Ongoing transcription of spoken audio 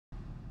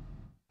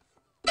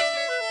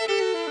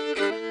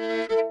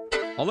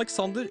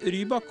Alexander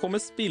Rybak kommer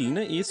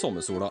spillende i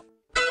sommersola.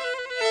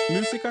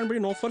 Musikeren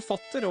blir nå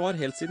forfatter og har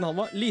helt siden han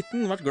var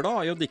liten vært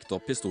glad i å dikte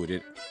opp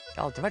historier. Jeg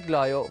har alltid vært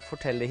glad i å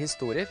fortelle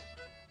historier.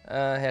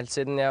 Helt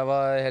siden jeg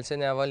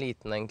var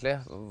liten, egentlig.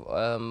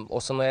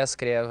 Også når jeg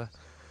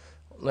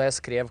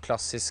skrev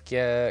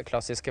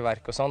klassiske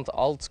verk og sånt,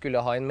 alt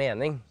skulle ha en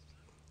mening.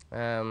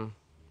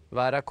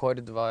 Hver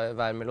akkord,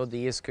 hver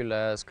melodi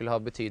skulle ha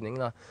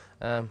betydning, da.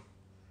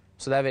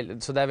 Så det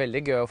er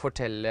veldig gøy å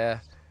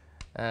fortelle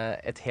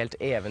et helt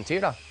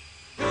eventyr, da.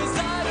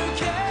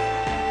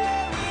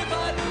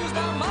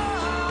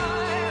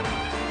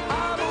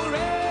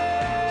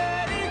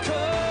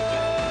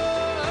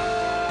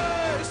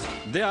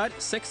 Det er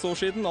 6 år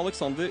siden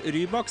Alexander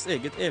Rybaks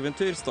eget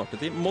eventyr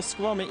startet i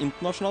Moskva med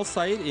internasjonal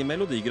seier i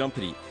Melodi Grand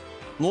Prix.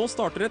 Nå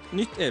starter et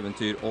nytt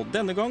eventyr, og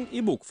denne gang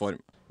i bokform.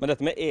 Men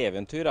dette med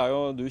eventyr er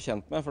jo du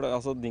kjent med,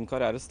 for din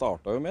karriere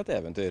startet jo med et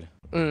eventyr.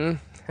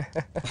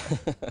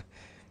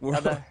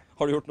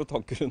 Har du gjort noen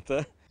tanker rundt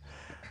det?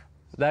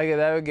 Det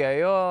er jo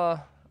gøy å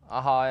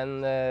ha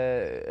en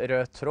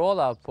rød tråd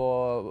da,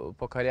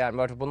 på karrieren, i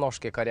hvert fall på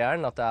norske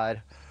karrieren, at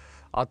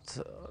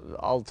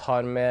alt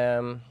har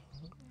med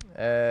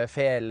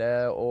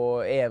fele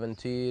og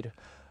eventyr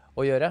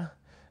å gjøre.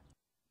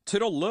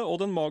 Trolle og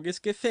den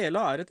magiske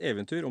fela er et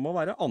eventyr om å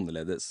være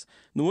annerledes.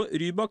 Noe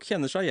Rybak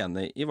kjenner seg igjen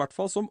i hvert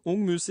fall som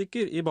ung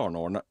musiker i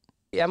barneårene.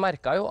 Jeg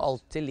merket jo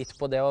alltid litt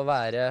på det å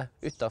være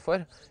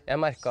utenfor. Jeg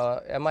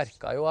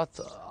merket jo at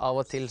av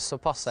og til så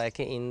passet jeg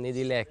ikke inn i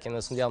de lekene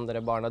som de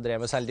andre barna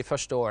drev med, selv de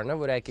første årene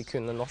hvor jeg ikke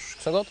kunne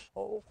norsk så godt.